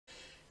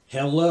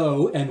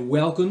Hello and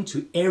welcome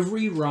to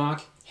Every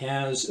Rock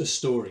Has a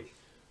Story.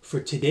 For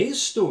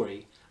today's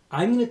story,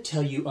 I'm going to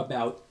tell you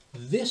about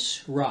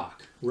this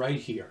rock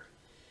right here.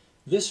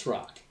 This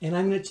rock. And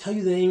I'm going to tell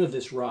you the name of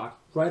this rock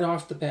right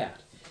off the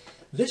bat.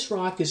 This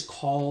rock is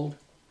called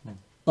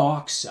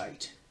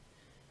bauxite.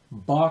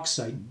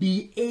 Bauxite.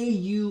 B-A-U-X-I-T-E.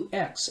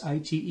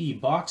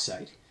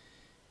 Bauxite.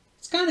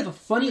 It's kind of a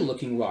funny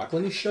looking rock.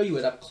 Let me show you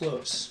it up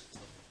close.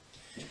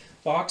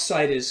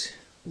 Bauxite is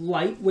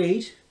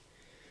lightweight,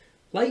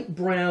 light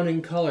brown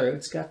in color.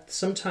 It's got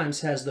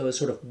sometimes has those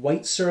sort of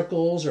white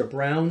circles or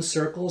brown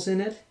circles in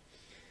it.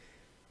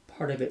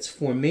 Part of its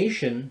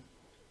formation.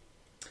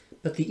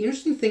 But the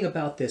interesting thing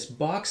about this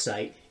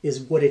bauxite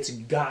is what it's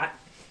got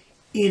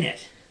in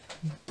it.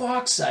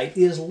 Bauxite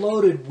is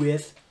loaded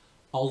with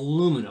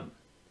aluminum.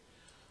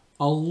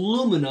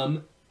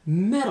 Aluminum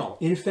metal.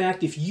 In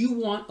fact, if you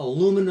want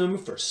aluminum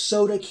for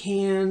soda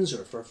cans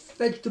or for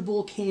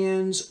vegetable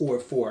cans or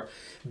for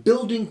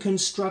building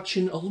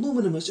construction,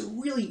 aluminum is a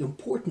really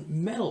important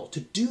metal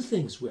to do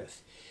things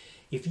with.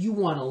 If you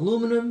want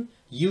aluminum,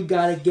 you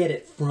got to get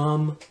it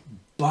from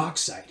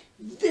bauxite.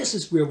 This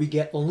is where we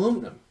get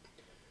aluminum.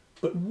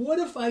 But what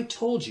if I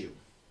told you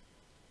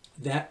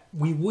that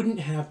we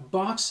wouldn't have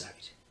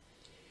bauxite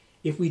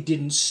if we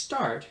didn't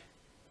start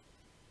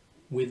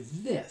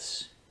with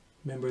this?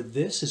 Remember,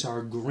 this is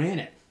our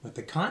granite, what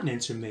the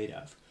continents are made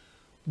of.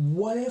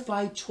 What if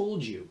I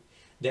told you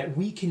that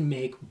we can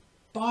make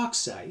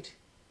bauxite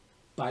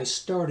by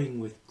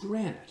starting with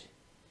granite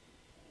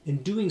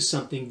and doing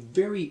something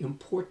very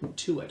important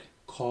to it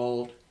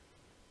called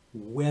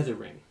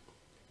weathering?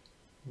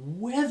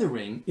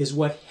 Weathering is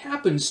what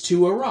happens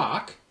to a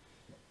rock,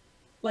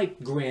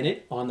 like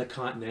granite on the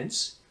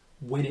continents,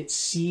 when it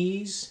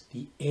sees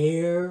the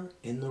air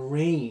and the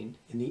rain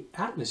in the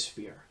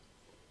atmosphere.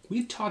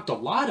 We've talked a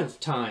lot of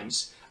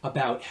times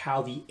about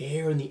how the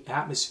air and the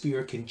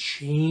atmosphere can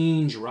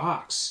change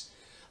rocks,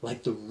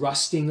 like the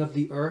rusting of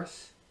the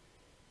earth,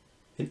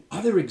 and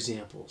other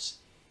examples.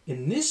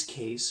 In this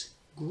case,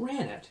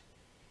 granite,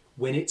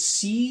 when it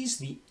sees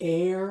the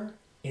air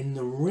and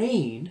the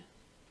rain,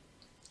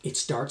 it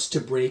starts to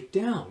break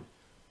down.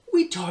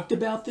 We talked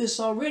about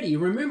this already.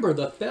 Remember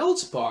the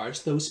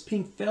feldspars, those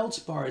pink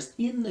feldspars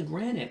in the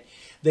granite,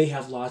 they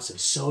have lots of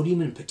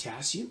sodium and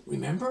potassium,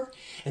 remember?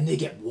 And they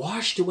get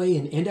washed away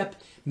and end up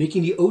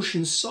making the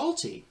ocean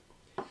salty.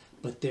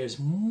 But there's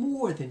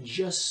more than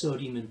just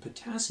sodium and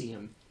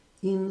potassium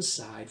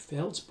inside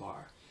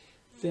feldspar.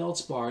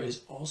 Feldspar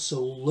is also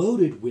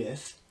loaded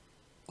with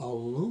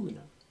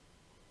aluminum.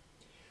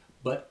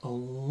 But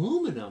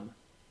aluminum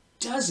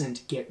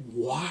doesn't get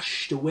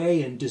washed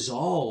away and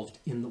dissolved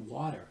in the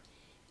water.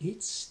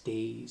 It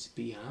stays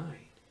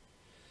behind.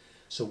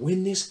 So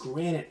when this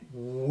granite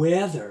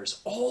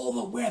weathers, all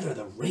the weather,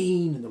 the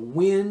rain and the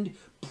wind,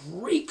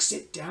 breaks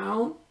it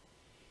down,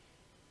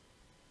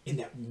 and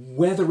that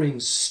weathering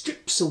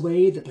strips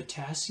away the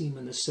potassium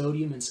and the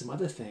sodium and some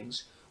other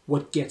things,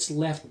 what gets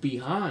left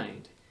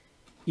behind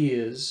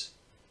is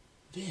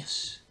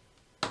this,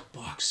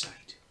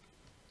 bauxite.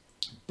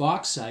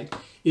 Bauxite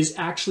is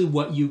actually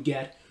what you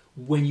get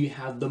when you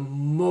have the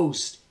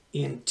most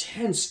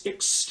intense,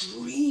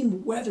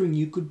 extreme weathering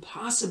you could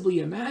possibly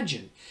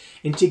imagine.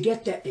 And to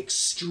get that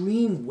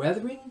extreme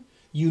weathering,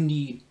 you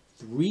need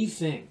three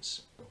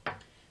things.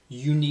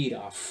 You need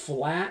a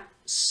flat,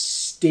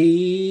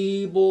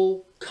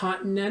 stable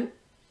continent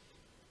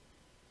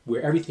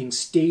where everything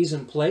stays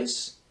in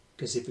place,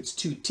 because if it's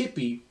too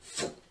tippy,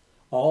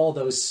 all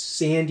those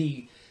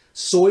sandy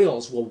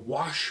soils will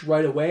wash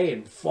right away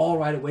and fall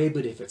right away.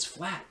 But if it's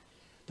flat,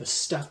 the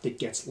stuff that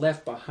gets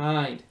left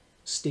behind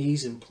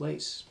stays in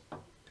place.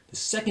 The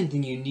second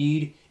thing you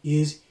need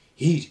is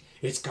heat.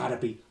 It's got to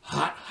be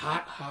hot,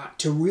 hot, hot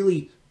to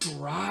really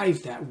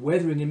drive that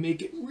weathering and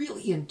make it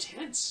really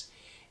intense.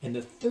 And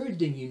the third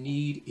thing you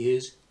need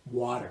is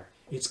water.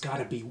 It's got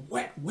to be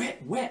wet,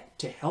 wet, wet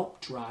to help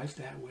drive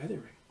that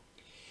weathering.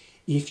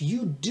 If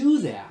you do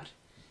that,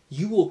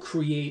 you will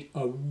create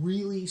a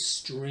really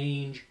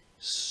strange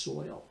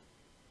soil.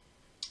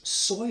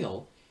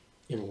 Soil,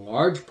 in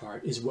large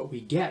part, is what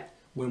we get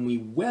when we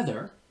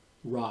weather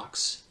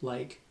rocks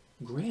like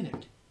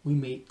granite. We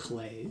make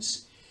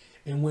clays.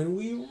 And when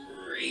we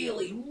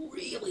really,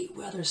 really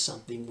weather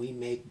something, we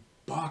make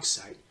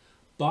bauxite.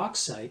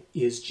 Bauxite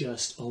is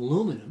just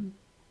aluminum,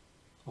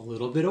 a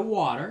little bit of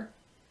water,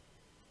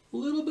 a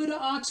little bit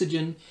of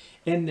oxygen,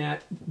 and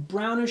that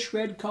brownish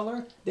red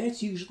color,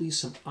 that's usually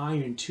some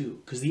iron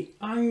too, because the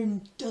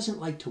iron doesn't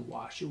like to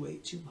wash away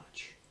too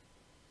much.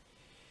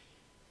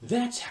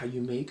 That's how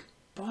you make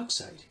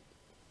bauxite.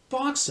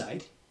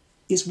 Bauxite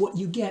is what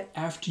you get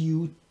after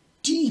you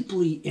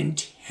deeply,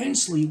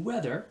 intensely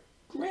weather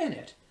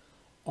granite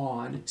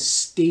on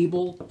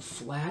stable,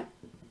 flat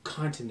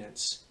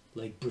continents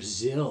like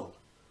Brazil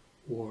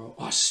or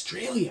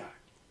Australia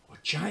or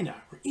China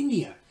or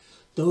India.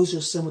 Those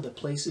are some of the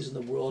places in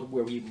the world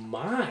where we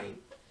mine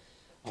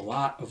a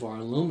lot of our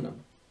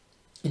aluminum.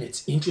 And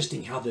it's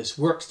interesting how this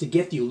works. To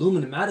get the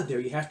aluminum out of there,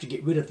 you have to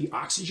get rid of the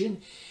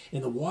oxygen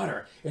and the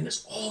water. And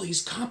there's all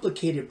these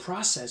complicated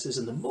processes.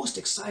 And the most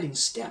exciting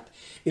step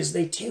is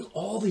they take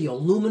all the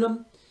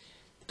aluminum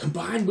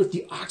combined with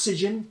the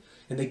oxygen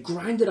and they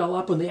grind it all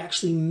up and they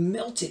actually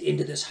melt it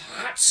into this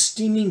hot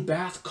steaming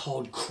bath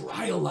called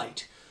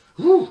cryolite.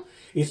 Whew,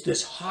 it's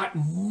this hot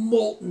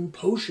molten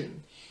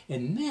potion.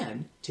 And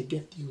then to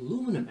get the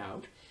aluminum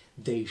out,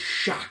 they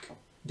shock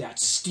that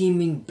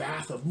steaming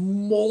bath of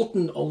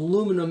molten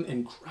aluminum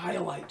and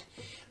cryolite.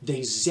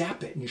 They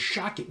zap it and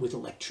shock it with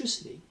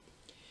electricity.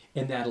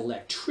 And that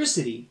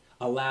electricity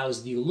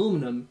allows the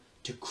aluminum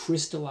to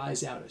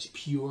crystallize out as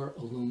pure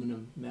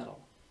aluminum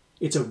metal.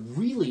 It's a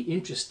really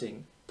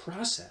interesting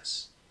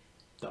process.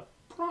 The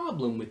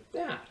problem with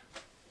that,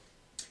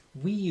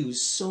 we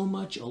use so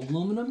much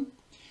aluminum,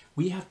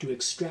 we have to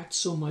extract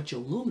so much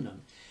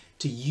aluminum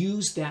to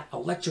use that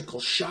electrical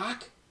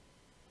shock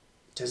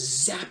to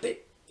zap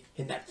it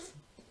in that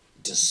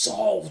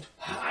dissolved,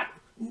 hot,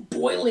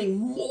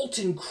 boiling,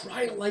 molten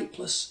cryolite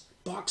plus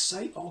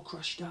bauxite all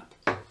crushed up.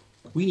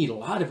 We need a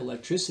lot of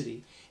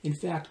electricity. In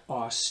fact,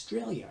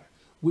 Australia,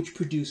 which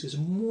produces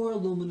more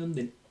aluminum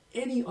than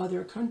any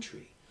other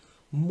country,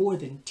 more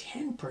than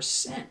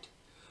 10%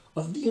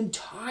 of the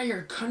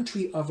entire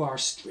country of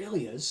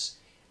Australia's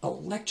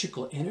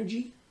electrical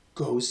energy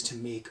goes to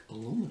make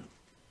aluminum.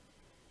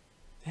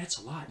 That's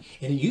a lot.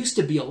 And it used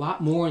to be a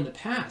lot more in the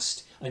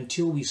past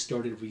until we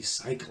started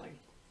recycling.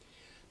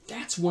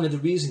 That's one of the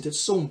reasons it's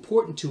so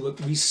important to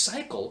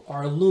recycle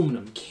our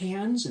aluminum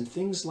cans and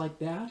things like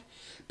that,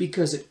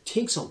 because it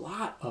takes a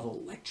lot of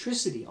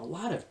electricity, a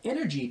lot of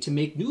energy to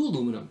make new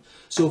aluminum.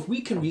 So if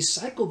we can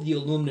recycle the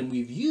aluminum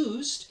we've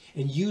used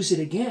and use it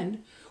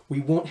again, we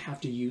won't have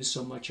to use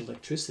so much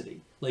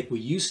electricity like we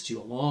used to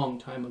a long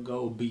time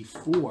ago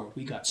before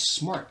we got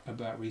smart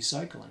about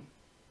recycling.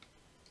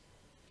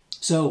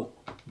 So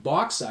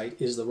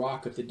bauxite is the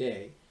rock of the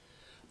day.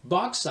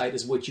 Bauxite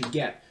is what you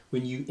get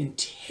when you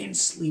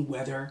intensely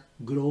weather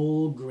good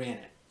old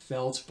granite,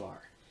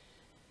 feldspar.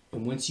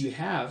 And once you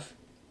have,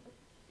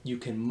 you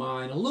can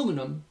mine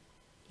aluminum,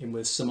 and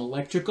with some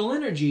electrical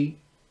energy,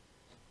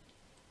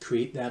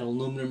 create that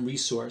aluminum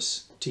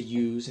resource to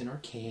use in our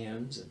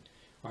cans and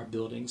our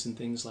buildings and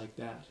things like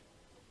that.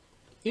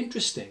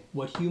 Interesting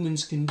what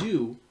humans can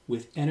do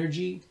with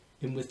energy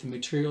and with the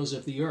materials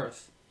of the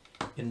earth.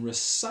 And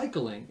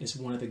recycling is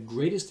one of the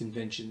greatest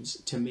inventions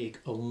to make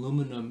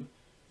aluminum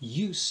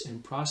use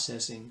and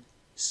processing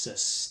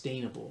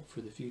sustainable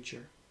for the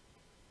future.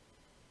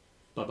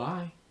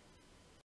 Bye-bye.